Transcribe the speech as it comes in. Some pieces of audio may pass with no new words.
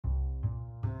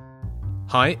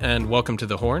Hi, and welcome to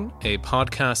The Horn, a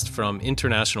podcast from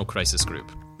International Crisis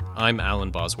Group. I'm Alan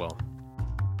Boswell.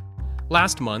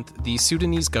 Last month, the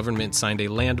Sudanese government signed a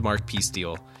landmark peace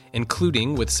deal,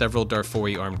 including with several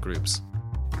Darfuri armed groups.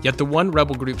 Yet the one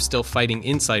rebel group still fighting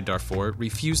inside Darfur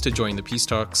refused to join the peace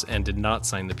talks and did not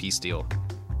sign the peace deal.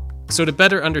 So to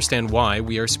better understand why,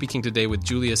 we are speaking today with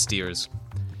Julia Steers.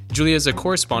 Julia is a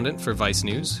correspondent for Vice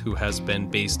News, who has been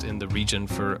based in the region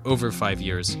for over 5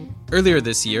 years. Earlier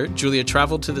this year, Julia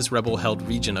traveled to this rebel-held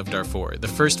region of Darfur, the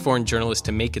first foreign journalist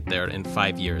to make it there in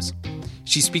 5 years.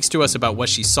 She speaks to us about what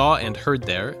she saw and heard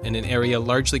there in an area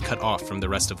largely cut off from the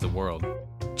rest of the world.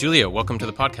 Julia, welcome to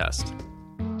the podcast.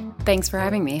 Thanks for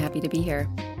having me. Happy to be here.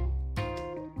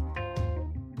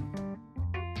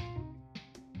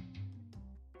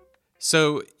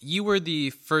 So you were the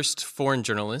first foreign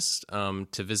journalist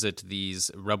to visit these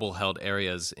rebel-held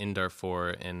areas in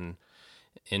Darfur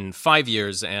in 5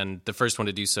 years, and the first one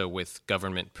to do so with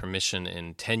government permission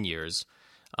in 10 years.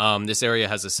 This area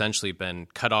has essentially been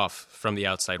cut off from the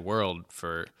outside world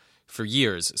for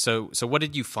years. So what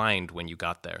did you find when you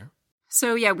got there?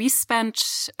 So we spent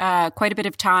quite a bit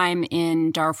of time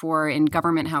in Darfur in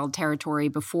government-held territory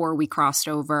before we crossed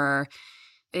over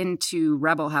into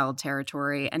rebel-held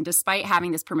territory. And despite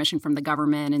having this permission from the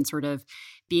government and sort of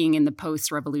being in the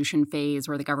post-revolution phase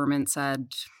where the government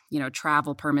said,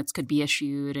 travel permits could be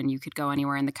issued and you could go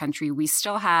anywhere in the country, we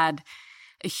still had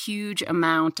a huge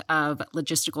amount of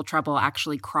logistical trouble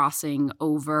actually crossing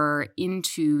over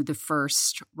into the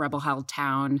first rebel-held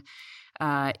town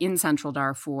in central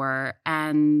Darfur.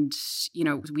 And,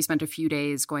 we spent a few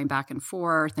days going back and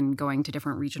forth and going to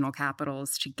different regional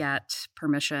capitals to get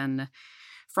permission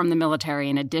from the military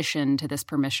in addition to this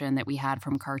permission that we had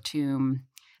from Khartoum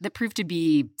that proved to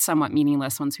be somewhat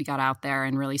meaningless once we got out there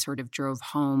and really sort of drove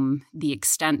home the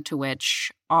extent to which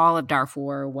all of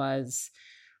Darfur was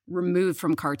removed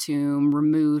from Khartoum,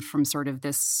 removed from sort of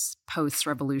this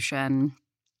post-revolution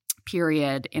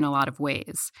period in a lot of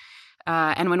ways.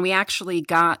 And when we actually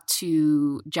got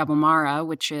to Jebel Mara,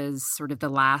 which is sort of the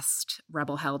last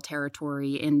rebel-held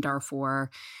territory in Darfur,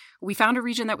 we found a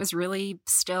region that was really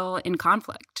still in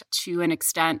conflict to an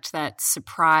extent that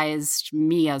surprised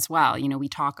me as well. We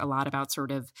talk a lot about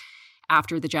sort of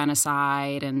after the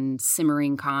genocide and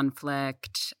simmering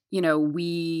conflict.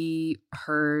 We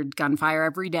heard gunfire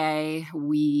every day.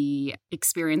 We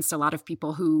experienced a lot of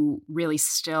people who really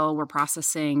still were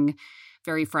processing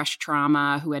very fresh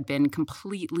trauma, who had been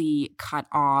completely cut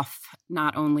off,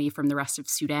 not only from the rest of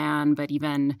Sudan, but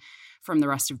even from the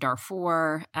rest of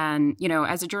Darfur. And,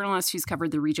 as a journalist who's covered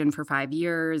the region for 5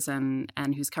 years and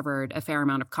who's covered a fair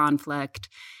amount of conflict,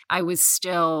 I was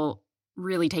still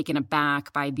really taken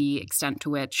aback by the extent to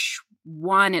which,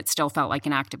 one, it still felt like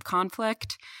an active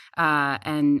conflict,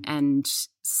 and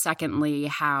secondly,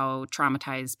 how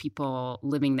traumatized people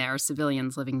living there,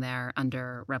 civilians living there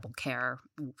under rebel care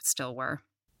still were.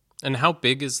 And how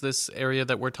big is this area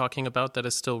that we're talking about that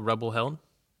is still rebel-held?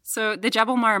 So the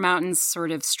Jebel Mara Mountains sort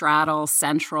of straddle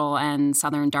central and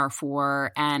southern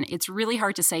Darfur, and it's really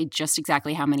hard to say just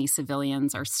exactly how many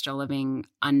civilians are still living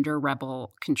under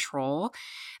rebel control.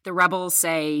 The rebels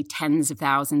say tens of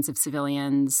thousands of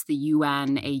civilians. The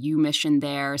UN AU mission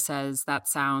there says that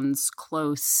sounds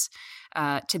close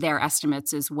to their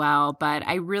estimates as well, but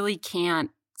I really can't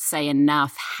say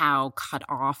enough how cut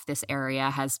off this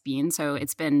area has been. So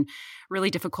it's been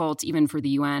really difficult even for the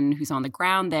UN who's on the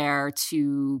ground there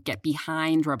to get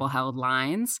behind rebel-held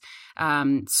lines,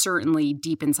 certainly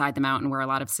deep inside the mountain where a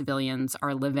lot of civilians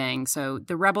are living. So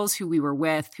the rebels who we were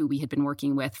with, who we had been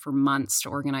working with for months to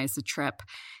organize the trip,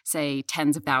 say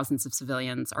tens of thousands of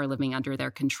civilians are living under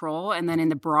their control. And then in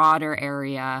the broader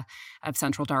area of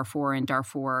central Darfur and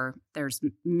Darfur, there's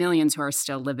millions who are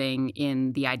still living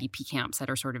in the IDP camps that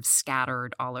are sort of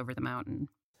scattered all over the mountain.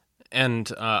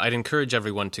 And I'd encourage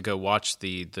everyone to go watch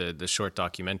the short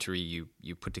documentary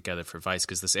you put together for Vice,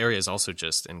 because this area is also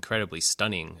just incredibly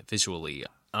stunning visually.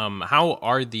 How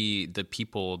are the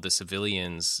people, the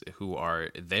civilians who are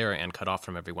there and cut off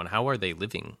from everyone, how are they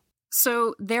living?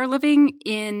 So they're living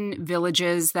in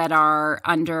villages that are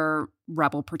under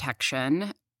rebel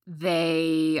protection.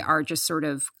 They are just sort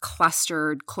of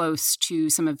clustered close to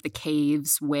some of the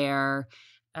caves where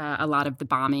a lot of the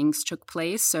bombings took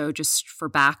place. So just for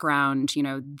background,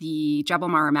 the Jebel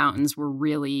Mara Mountains were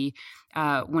really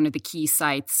one of the key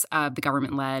sites of the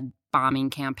government-led bombing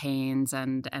campaigns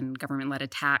and government-led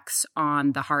attacks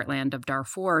on the heartland of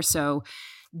Darfur. So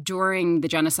during the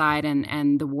genocide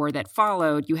and the war that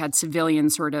followed, you had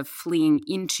civilians sort of fleeing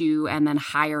into and then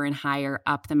higher and higher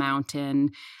up the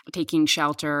mountain, taking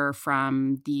shelter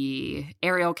from the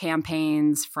aerial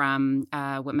campaigns, from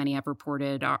what many have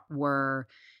reported were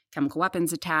chemical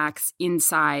weapons attacks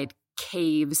inside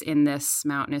caves in this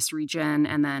mountainous region,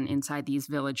 and then inside these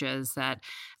villages that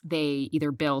they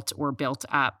either built or built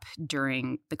up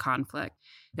during the conflict.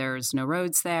 There's no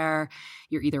roads there.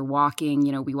 You're either walking,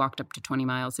 we walked up to 20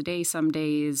 miles a day some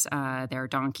days. There are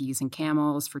donkeys and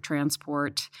camels for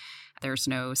transport. There's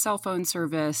no cell phone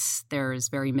service. There's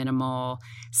very minimal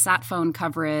sat phone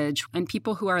coverage. And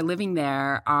people who are living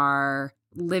there are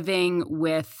living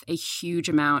with a huge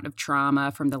amount of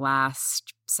trauma from the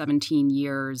last 17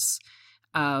 years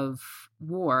of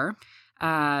war.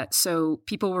 So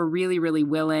people were really, really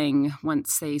willing,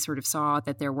 once they sort of saw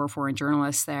that there were foreign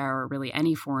journalists there, or really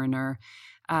any foreigner,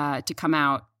 to come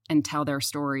out and tell their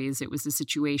stories. It was a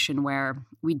situation where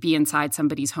we'd be inside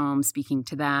somebody's home speaking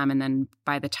to them, and then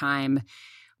by the time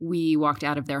we walked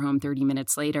out of their home 30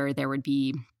 minutes later, there would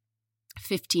be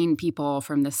 15 people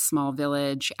from this small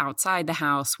village outside the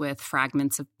house with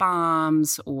fragments of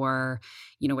bombs, or,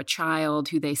 a child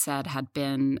who they said had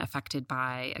been affected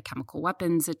by a chemical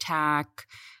weapons attack,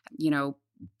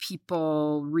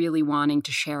 people really wanting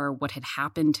to share what had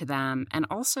happened to them, and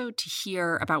also to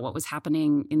hear about what was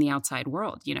happening in the outside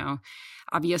world.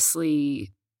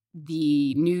 Obviously,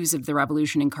 the news of the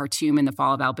revolution in Khartoum and the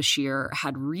fall of al-Bashir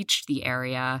had reached the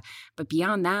area, but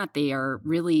beyond that, they are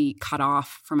really cut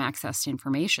off from access to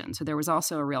information. So there was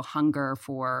also a real hunger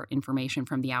for information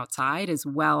from the outside, as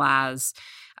well as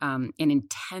an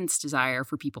intense desire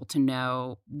for people to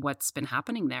know what's been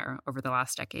happening there over the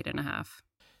last decade and a half.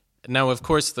 Now, of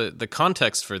course, the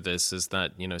context for this is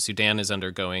that, Sudan is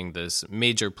undergoing this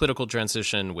major political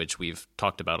transition, which we've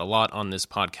talked about a lot on this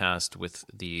podcast with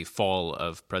the fall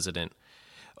of President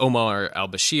Omar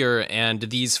al-Bashir. And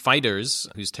these fighters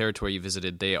whose territory you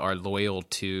visited, they are loyal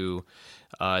to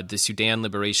the Sudan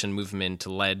Liberation Movement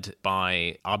led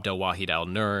by Abdel Wahid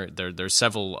al-Nur. There's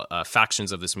several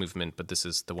factions of this movement, but this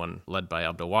is the one led by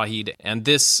Abdel Wahid. And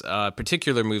this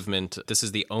particular movement, this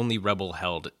is the only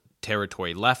rebel-held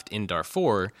territory left in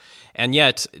Darfur. And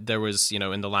yet there was,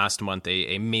 in the last month,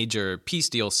 a major peace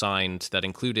deal signed that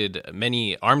included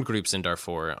many armed groups in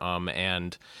Darfur.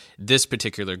 And this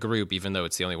particular group, even though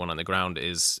it's the only one on the ground,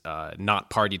 is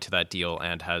not party to that deal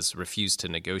and has refused to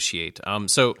negotiate.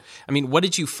 What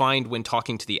did you find when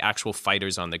talking to the actual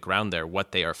fighters on the ground there,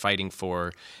 what they are fighting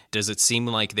for? Does it seem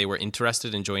like they were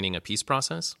interested in joining a peace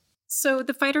process? So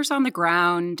the fighters on the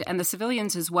ground and the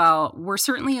civilians as well were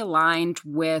certainly aligned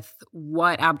with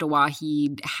what Abdel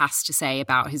Wahid has to say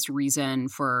about his reason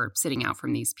for sitting out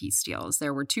from these peace deals.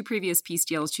 There were two previous peace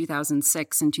deals,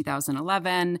 2006 and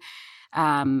 2011,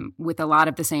 with a lot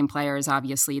of the same players.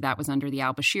 Obviously, that was under the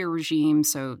al-Bashir regime,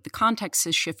 so the context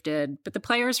has shifted, but the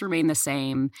players remain the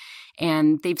same,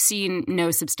 and they've seen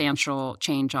no substantial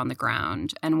change on the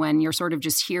ground. And when you're sort of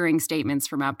just hearing statements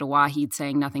from Abdel Wahid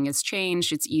saying nothing has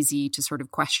changed, it's easy to sort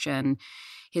of question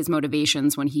his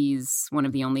motivations when he's one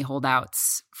of the only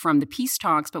holdouts from the peace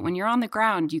talks. But when you're on the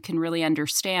ground, you can really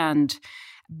understand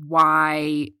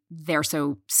why they're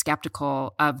so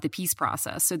skeptical of the peace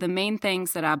process. So the main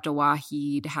things that Abdel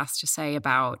Wahid has to say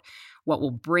about what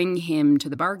will bring him to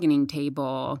the bargaining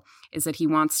table is that he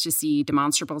wants to see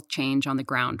demonstrable change on the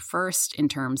ground first, in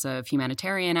terms of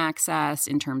humanitarian access,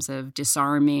 in terms of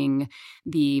disarming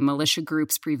the militia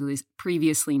groups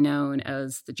previously known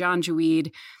as the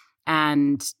Janjaweed,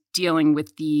 and dealing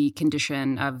with the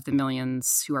condition of the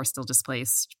millions who are still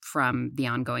displaced from the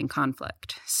ongoing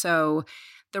conflict. So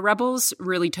the rebels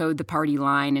really towed the party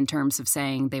line in terms of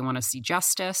saying they want to see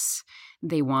justice,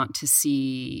 they want to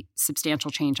see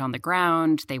substantial change on the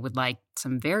ground, they would like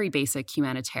some very basic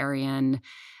humanitarian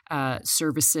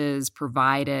services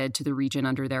provided to the region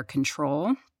under their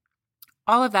control.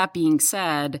 All of that being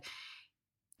said,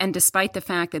 and despite the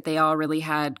fact that they all really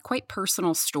had quite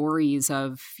personal stories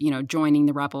of, joining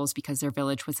the rebels because their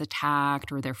village was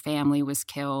attacked or their family was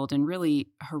killed in really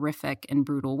horrific and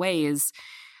brutal ways,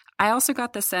 I also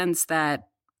got the sense that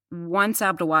once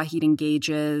Abdel Wahid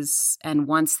engages and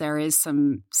once there is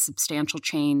some substantial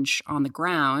change on the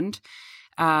ground,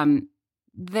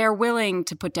 they're willing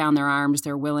to put down their arms.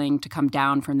 They're willing to come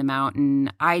down from the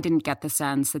mountain. I didn't get the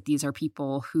sense that these are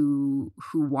people who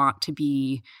want to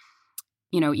be,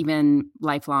 even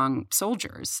lifelong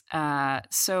soldiers. I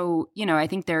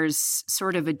think there's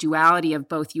sort of a duality of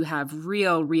both. You have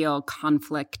real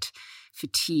conflict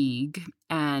fatigue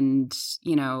and,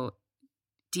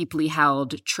 deeply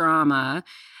held trauma,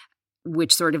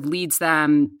 which sort of leads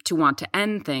them to want to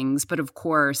end things. But of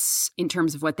course, in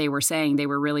terms of what they were saying, they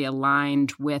were really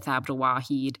aligned with Abdul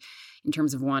Wahid in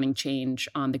terms of wanting change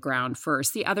on the ground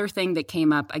first. The other thing that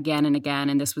came up again and again,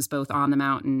 and this was both on the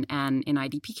mountain and in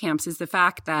IDP camps, is the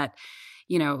fact that,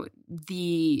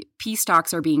 the peace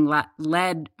talks are being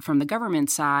led from the government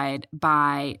side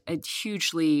by a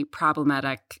hugely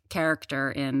problematic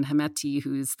character in Hemeti,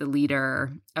 who's the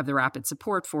leader of the Rapid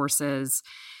Support Forces.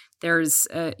 There's,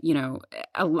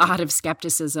 a lot of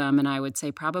skepticism, and I would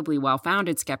say probably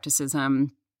well-founded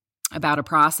skepticism about a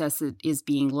process that is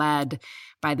being led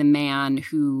by the man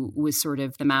who was sort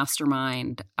of the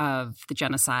mastermind of the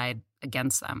genocide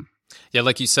against them. Yeah,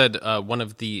 like you said, one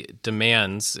of the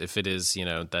demands, if it is,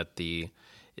 that the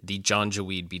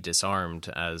Janjaweed be disarmed,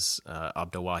 as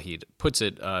Abdul Wahid puts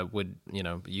it, would,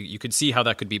 you could see how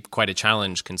that could be quite a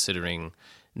challenge considering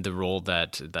the role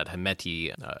that Hemeti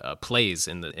plays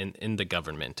in the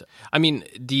government. I mean,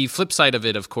 the flip side of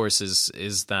it, of course,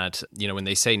 is that, when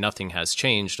they say nothing has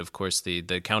changed, of course,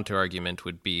 the counter argument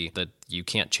would be that you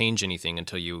can't change anything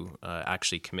until you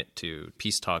actually commit to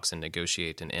peace talks and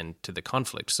negotiate an end to the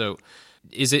conflict. So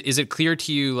is it clear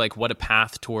to you, like, what a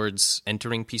path towards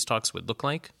entering peace talks would look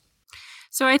like?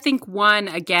 So I think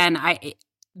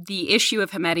the issue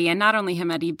of Hemeti, and not only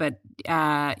Hemeti, but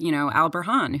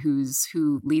Al-Burhan,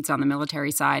 who leads on the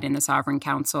military side in the Sovereign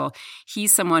Council,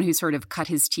 he's someone who sort of cut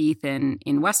his teeth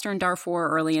in Western Darfur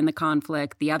early in the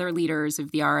conflict. The other leaders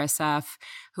of the RSF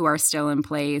who are still in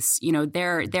place,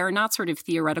 they're not sort of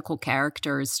theoretical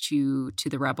characters to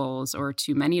the rebels or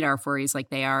to many Darfuris like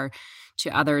they are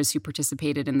to others who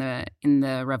participated in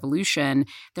the revolution.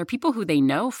 They're people who they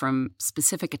know from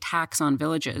specific attacks on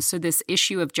villages. So this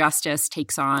issue of justice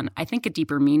takes on, I think, a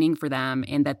deeper meaning for them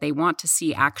in that they want to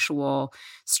see actual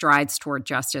strides toward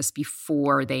justice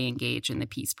before they engage in the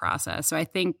peace process. So I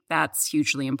think that's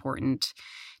hugely important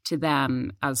to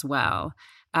them as well.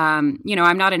 I'm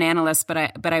not an analyst,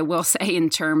 but I will say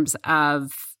in terms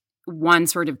of one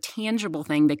sort of tangible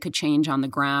thing that could change on the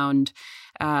ground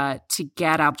to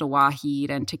get Abdul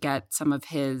Wahid and to get some of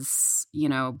his,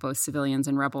 both civilians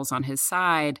and rebels on his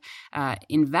side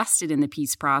invested in the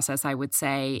peace process, I would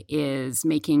say, is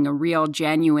making a real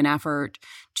genuine effort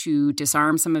to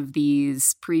disarm some of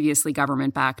these previously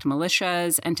government-backed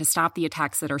militias and to stop the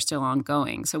attacks that are still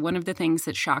ongoing. So one of the things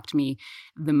that shocked me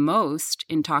the most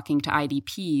in talking to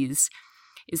IDPs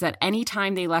is that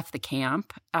anytime they left the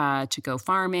camp to go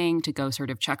farming, to go sort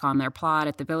of check on their plot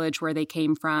at the village where they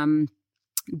came from,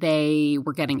 they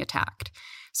were getting attacked.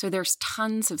 So there's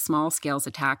tons of small-scale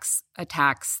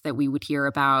attacks that we would hear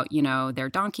about, their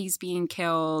donkeys being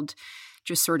killed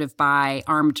just sort of by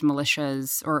armed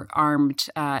militias or armed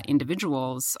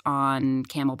individuals on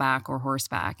camelback or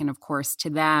horseback. And of course, to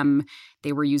them,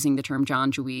 they were using the term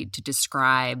Janjaweed to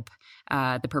describe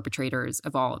the perpetrators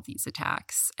of all of these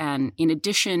attacks. And in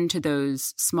addition to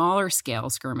those smaller scale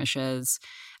skirmishes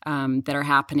that are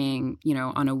happening,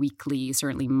 on a weekly,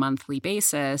 certainly monthly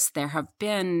basis, there have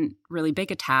been really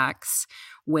big attacks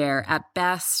where at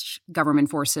best government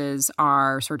forces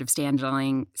are sort of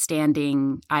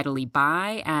standing idly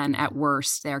by, and at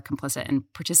worst they're complicit and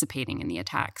participating in the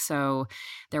attack. So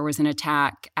there was an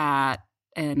attack at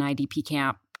an IDP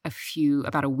camp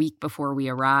about a week before we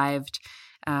arrived.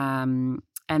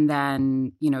 And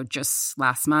then, just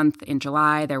last month in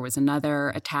July, there was another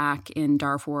attack in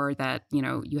Darfur that,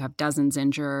 you have dozens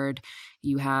injured.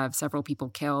 You have several people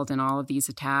killed in all of these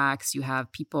attacks. You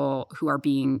have people who are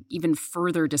being even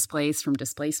further displaced from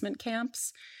displacement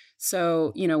camps.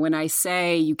 So, when I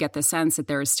say you get the sense that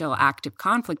there is still active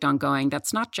conflict ongoing,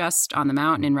 that's not just on the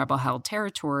mountain in rebel-held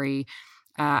territory.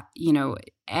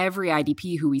 Every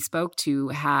IDP who we spoke to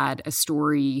had a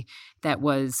story that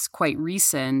was quite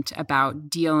recent about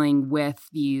dealing with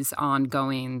these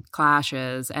ongoing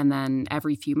clashes. And then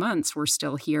every few months, we're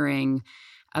still hearing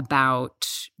about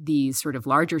these sort of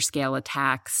larger scale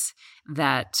attacks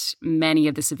that many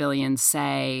of the civilians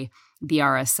say the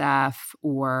RSF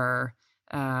or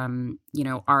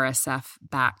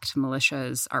RSF-backed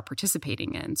militias are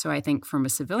participating in. So I think from a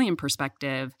civilian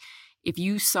perspective, if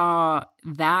you saw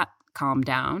that calm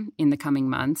down in the coming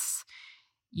months,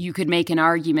 you could make an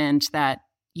argument that,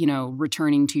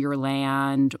 returning to your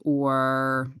land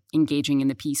or engaging in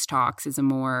the peace talks is a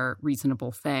more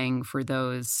reasonable thing for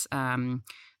those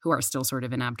who are still sort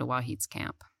of in Abdul Wahid's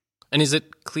camp. And is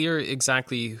it clear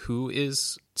exactly who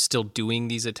is still doing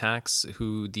these attacks,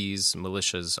 who these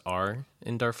militias are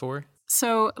in Darfur?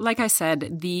 So, like I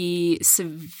said, the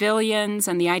civilians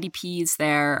and the IDPs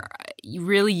there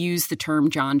really use the term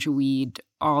Janjaweed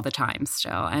all the time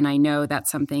still. And I know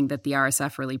that's something that the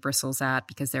RSF really bristles at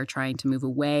because they're trying to move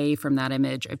away from that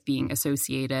image of being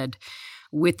associated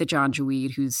with the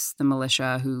Janjaweed, who's the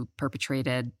militia who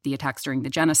perpetrated the attacks during the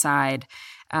genocide.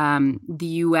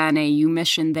 The UNAU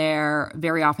mission there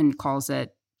very often calls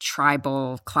it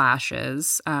tribal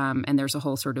clashes, and there's a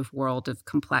whole sort of world of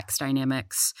complex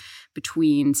dynamics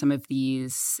between some of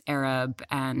these Arab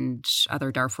and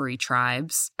other Darfuri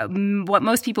tribes. What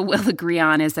most people will agree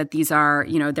on is that these are,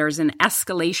 there's an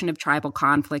escalation of tribal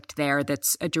conflict there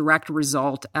that's a direct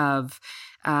result of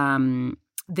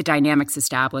the dynamics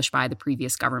established by the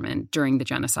previous government during the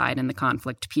genocide and the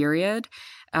conflict period.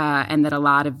 And that a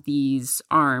lot of these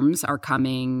arms are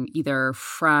coming either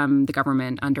from the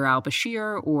government under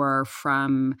al-Bashir or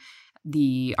from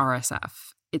the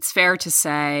RSF. It's fair to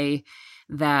say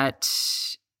that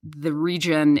the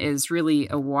region is really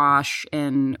awash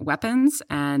in weapons,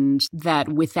 and that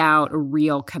without a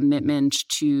real commitment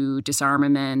to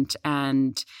disarmament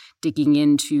and digging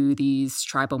into these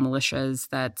tribal militias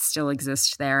that still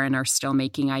exist there and are still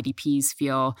making IDPs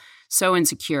feel so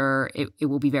insecure, it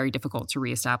will be very difficult to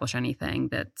reestablish anything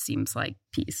that seems like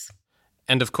peace.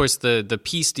 And of course, the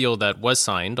peace deal that was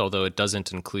signed, although it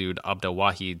doesn't include Abdel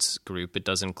Wahid's group, it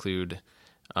does include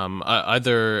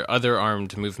other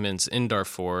armed movements in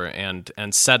Darfur, and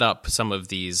set up some of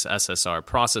these SSR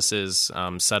processes,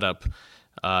 set up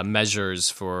measures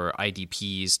for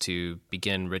IDPs to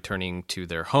begin returning to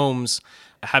their homes.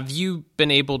 Have you been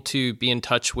able to be in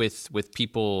touch with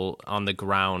people on the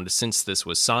ground since this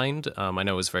was signed? I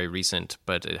know it was very recent,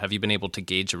 but have you been able to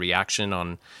gauge a reaction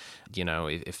on,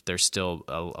 if there's still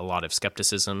a lot of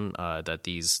skepticism that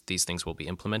these things will be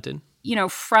implemented?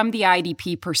 From the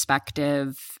IDP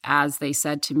perspective, as they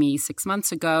said to me 6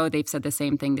 months ago, they've said the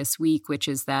same thing this week, which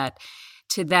is that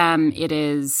to them it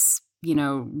is,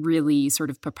 really sort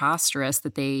of preposterous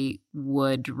that they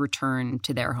would return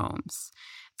to their homes.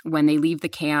 When they leave the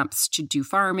camps to do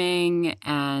farming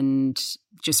and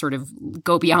just sort of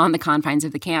go beyond the confines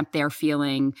of the camp, they're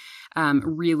feeling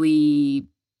really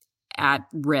at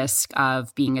risk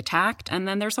of being attacked. And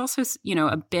then there's also,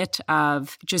 a bit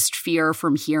of just fear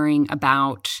from hearing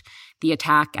about the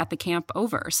attack at the camp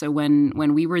over. So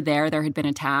when we were there had been an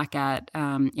attack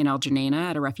in El Geneina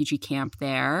at a refugee camp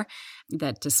there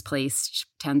that displaced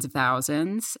tens of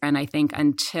thousands. And I think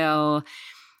until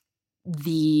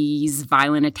these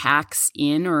violent attacks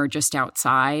in or just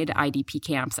outside IDP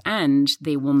camps end,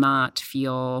 they will not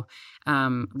feel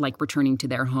like returning to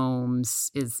their homes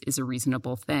is a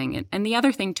reasonable thing. And the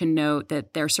other thing to note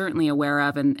that they're certainly aware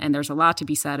of, and there's a lot to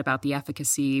be said about the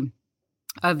efficacy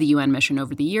of the UN mission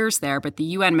over the years there, but the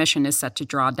UN mission is set to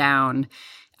draw down.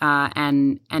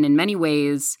 And in many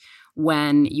ways,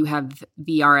 when you have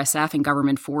the RSF and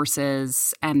government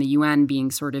forces and the UN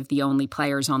being sort of the only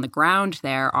players on the ground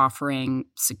there offering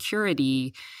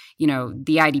security,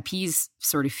 the IDPs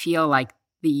sort of feel like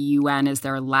the UN is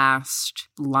their last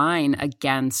line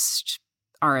against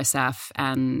RSF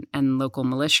and local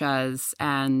militias.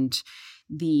 And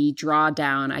the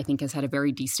drawdown, I think, has had a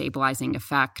very destabilizing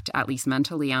effect, at least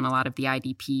mentally, on a lot of the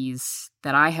IDPs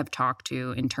that I have talked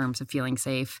to in terms of feeling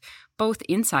safe, both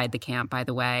inside the camp, by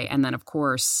the way, and then, of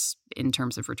course, in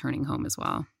terms of returning home as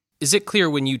well. Is it clear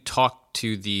when you talk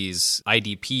to these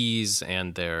IDPs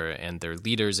and their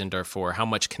leaders in Darfur how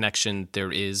much connection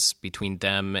there is between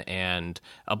them and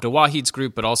Abdel Wahid's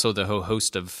group, but also the whole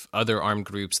host of other armed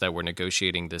groups that were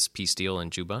negotiating this peace deal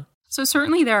in Juba? So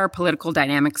certainly there are political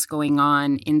dynamics going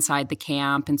on inside the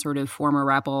camp and sort of former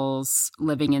rebels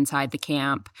living inside the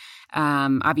camp.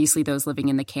 Obviously, those living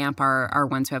in the camp are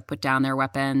ones who have put down their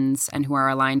weapons and who are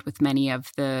aligned with many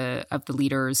of the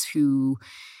leaders who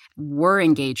were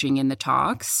engaging in the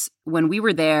talks. When we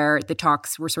were there, the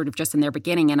talks were sort of just in their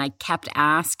beginning, and I kept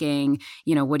asking,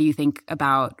 what do you think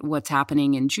about what's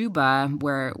happening in Juba,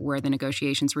 where the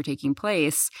negotiations were taking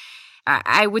place?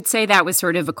 I would say that was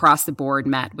sort of across the board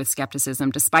met with skepticism,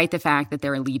 despite the fact that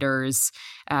their leaders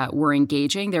were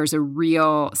engaging. There's a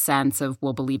real sense of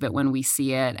we'll believe it when we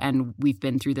see it, and we've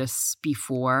been through this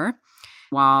before.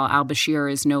 While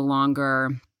al-Bashir is no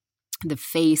longer the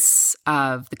face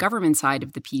of the government side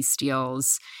of the peace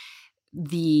deals,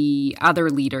 the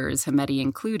other leaders, Hamedi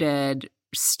included,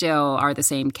 still are the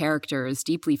same characters,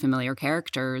 deeply familiar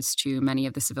characters to many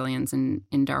of the civilians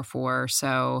in Darfur.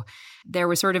 So there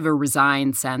was sort of a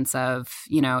resigned sense of,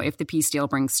 if the peace deal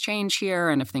brings change here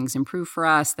and if things improve for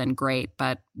us, then great,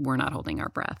 but we're not holding our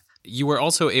breath. You were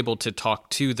also able to talk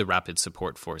to the rapid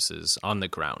support forces on the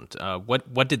ground.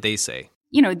 What did they say?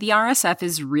 the RSF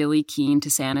is really keen to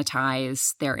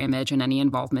sanitize their image and any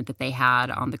involvement that they had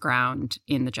on the ground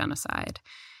in the genocide.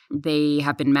 They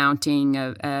have been mounting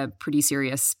a pretty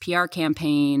serious PR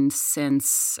campaign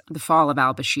since the fall of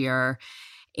al-Bashir.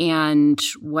 And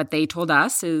what they told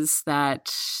us is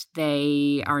that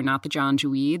they are not the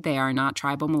Janjaweed, they are not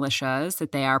tribal militias,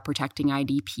 that they are protecting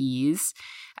IDPs.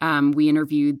 We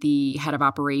interviewed the head of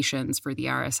operations for the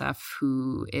RSF,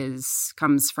 who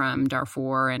comes from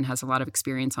Darfur and has a lot of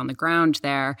experience on the ground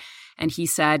there. And he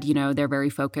said, they're very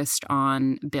focused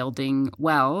on building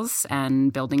wells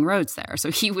and building roads there.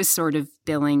 So he was sort of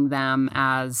billing them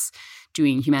as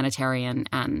doing humanitarian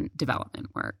and development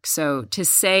work. So to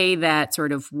say that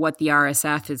sort of what the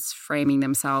RSF is framing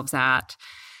themselves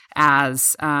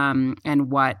as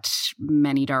and what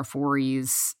many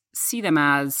Darfuris see them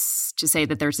as, to say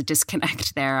that there's a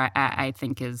disconnect there, I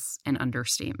think is an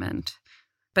understatement.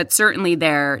 But certainly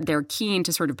they're keen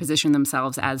to sort of position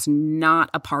themselves as not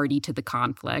a party to the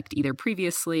conflict, either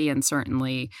previously and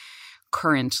certainly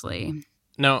currently.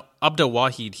 Now, Abdel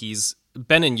Wahid, he's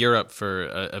been in Europe for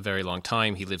a very long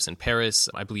time. He lives in Paris.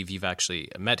 I believe you've actually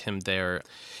met him there.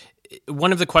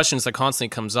 One of the questions that constantly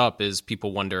comes up is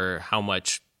people wonder how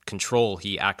much control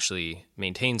he actually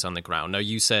maintains on the ground. Now,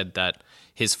 you said that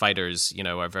his fighters,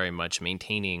 are very much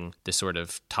maintaining the sort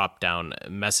of top-down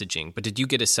messaging. But did you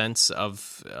get a sense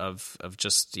of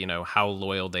just, how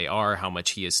loyal they are, how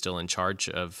much he is still in charge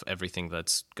of everything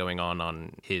that's going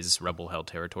on his rebel-held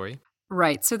territory?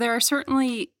 Right. So there are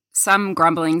certainly some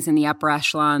grumblings in the upper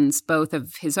echelons, both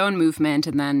of his own movement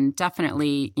and then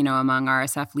definitely, among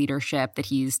RSF leadership, that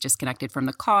he's disconnected from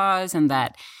the cause and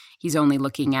that he's only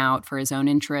looking out for his own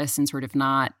interests and sort of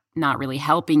not really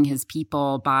helping his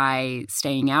people by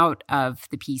staying out of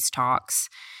the peace talks.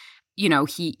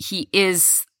 He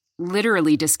is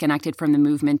literally disconnected from the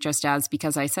movement, just as,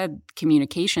 because I said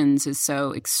communications is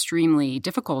so extremely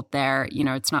difficult there.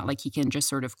 It's not like he can just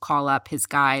sort of call up his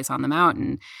guys on the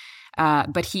mountain.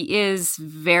 But he is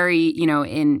very,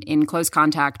 in close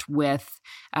contact with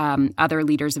other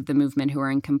leaders of the movement who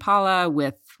are in Kampala,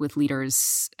 with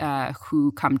leaders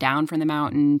who come down from the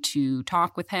mountain to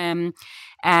talk with him.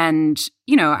 And,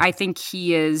 I think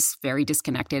he is very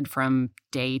disconnected from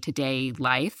day-to-day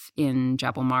life in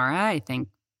Jebel Mara. I think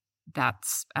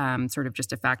that's sort of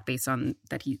just a fact based on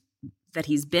that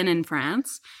he's been in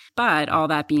France. But all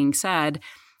that being said,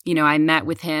 I met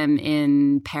with him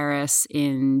in Paris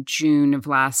in June of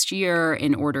last year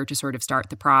in order to sort of start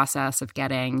the process of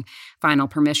getting final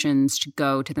permissions to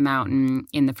go to the mountain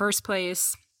in the first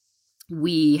place.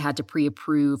 We had to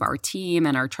pre-approve our team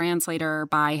and our translator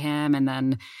by him. And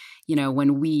then,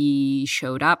 when we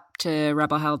showed up to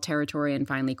rebel-held territory and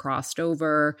finally crossed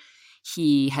over,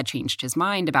 he had changed his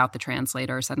mind about the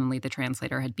translator. Suddenly the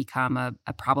translator had become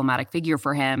a problematic figure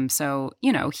for him. So,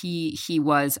 he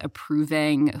was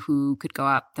approving who could go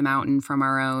up the mountain from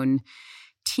our own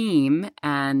team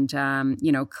and,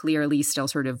 clearly still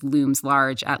sort of looms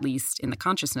large, at least in the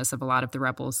consciousness of a lot of the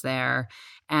rebels there.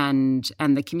 And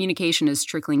the communication is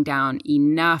trickling down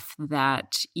enough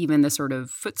that even the sort of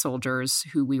foot soldiers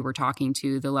who we were talking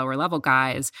to, the lower level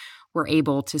guys, were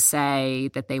able to say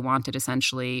that they wanted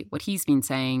essentially what he's been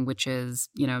saying, which is,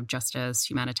 just as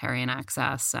humanitarian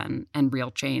access and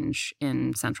real change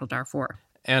in central Darfur.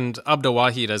 And Abdel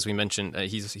Wahid, as we mentioned,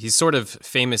 he's sort of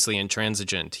famously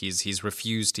intransigent. He's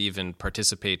refused to even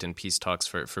participate in peace talks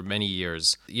for many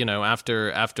years.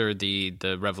 After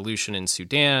the revolution in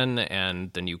Sudan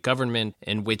and the new government,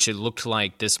 in which it looked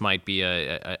like this might be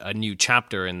a new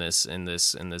chapter in this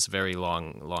very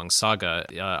long saga,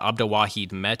 Abdel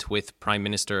Wahid met with Prime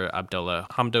Minister Abdallah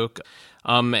Hamdok,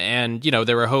 and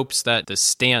there were hopes that the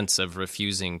stance of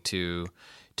refusing to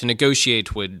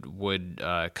negotiate would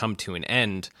come to an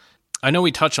end. I know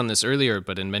we touched on this earlier,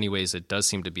 but in many ways it does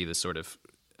seem to be the sort of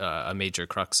a major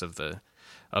crux of the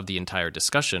entire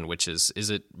discussion, which is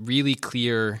it really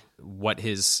clear what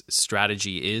his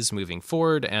strategy is moving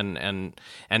forward, and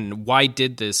why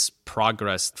did this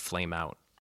progress flame out?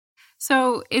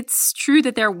 So it's true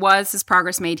that there was this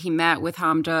progress made. He met with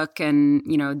Hamdok and,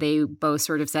 they both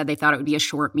sort of said they thought it would be a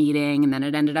short meeting, and then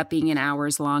it ended up being an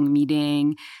hours-long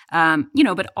meeting.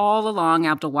 But all along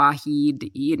Abdel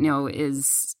Wahid,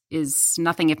 is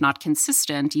nothing if not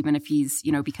consistent, even if he's,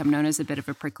 become known as a bit of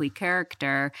a prickly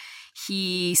character.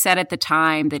 He said at the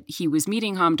time that he was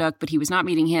meeting Hamdok, but he was not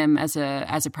meeting him as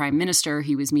a prime minister.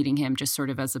 He was meeting him just sort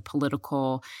of as a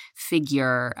political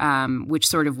figure, which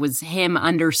sort of was him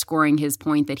underscoring his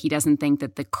point that he doesn't think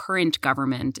that the current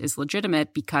government is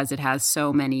legitimate because it has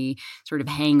so many sort of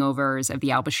hangovers of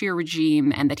the al-Bashir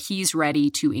regime, and that he's ready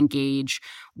to engage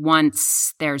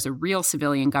once there's a real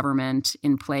civilian government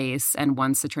in place and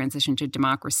once the transition to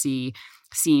democracy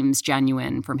seems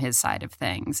genuine from his side of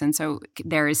things. And so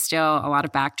there is still a lot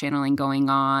of back-channeling going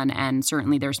on, and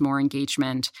certainly there's more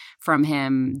engagement from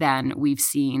him than we've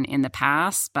seen in the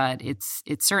past, but it's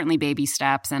certainly baby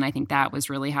steps, and I think that was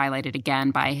really highlighted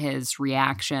again by his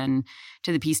reaction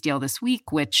to the peace deal this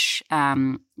week, which,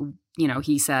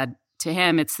 he said to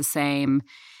him it's the same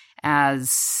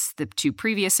as the two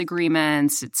previous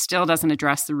agreements. It still doesn't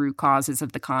address the root causes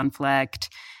of the conflict,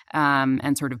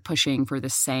 and sort of pushing for the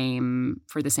same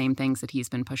things that he's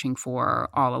been pushing for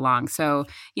all along. So,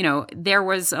 there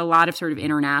was a lot of sort of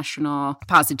international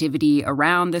positivity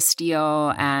around this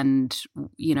deal, and,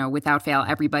 without fail,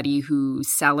 everybody who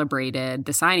celebrated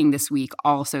the signing this week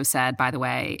also said, by the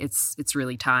way, it's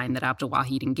really time that Abdul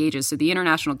Wahid engages. So the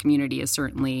international community is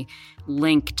certainly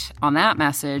linked on that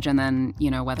message, and then,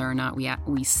 whether or not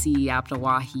we see Abdul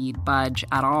Wahid budge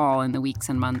at all in the weeks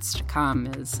and months to come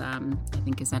is, I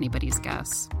think, is anybody's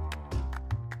guess.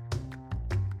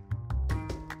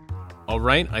 All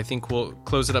right, I think we'll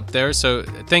close it up there. So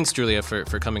thanks, Julia, for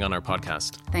coming on our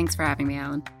podcast. Thanks for having me,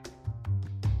 Alan.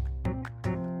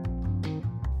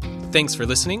 Thanks for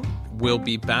listening. We'll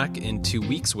be back in 2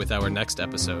 weeks with our next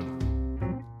episode.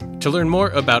 To learn more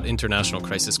about International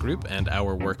Crisis Group and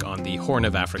our work on the Horn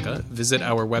of Africa, visit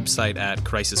our website at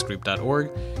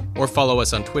crisisgroup.org or follow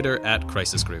us on Twitter at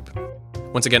Crisis Group.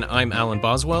 Once again, I'm Alan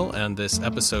Boswell, and this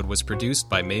episode was produced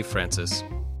by Maeve Francis.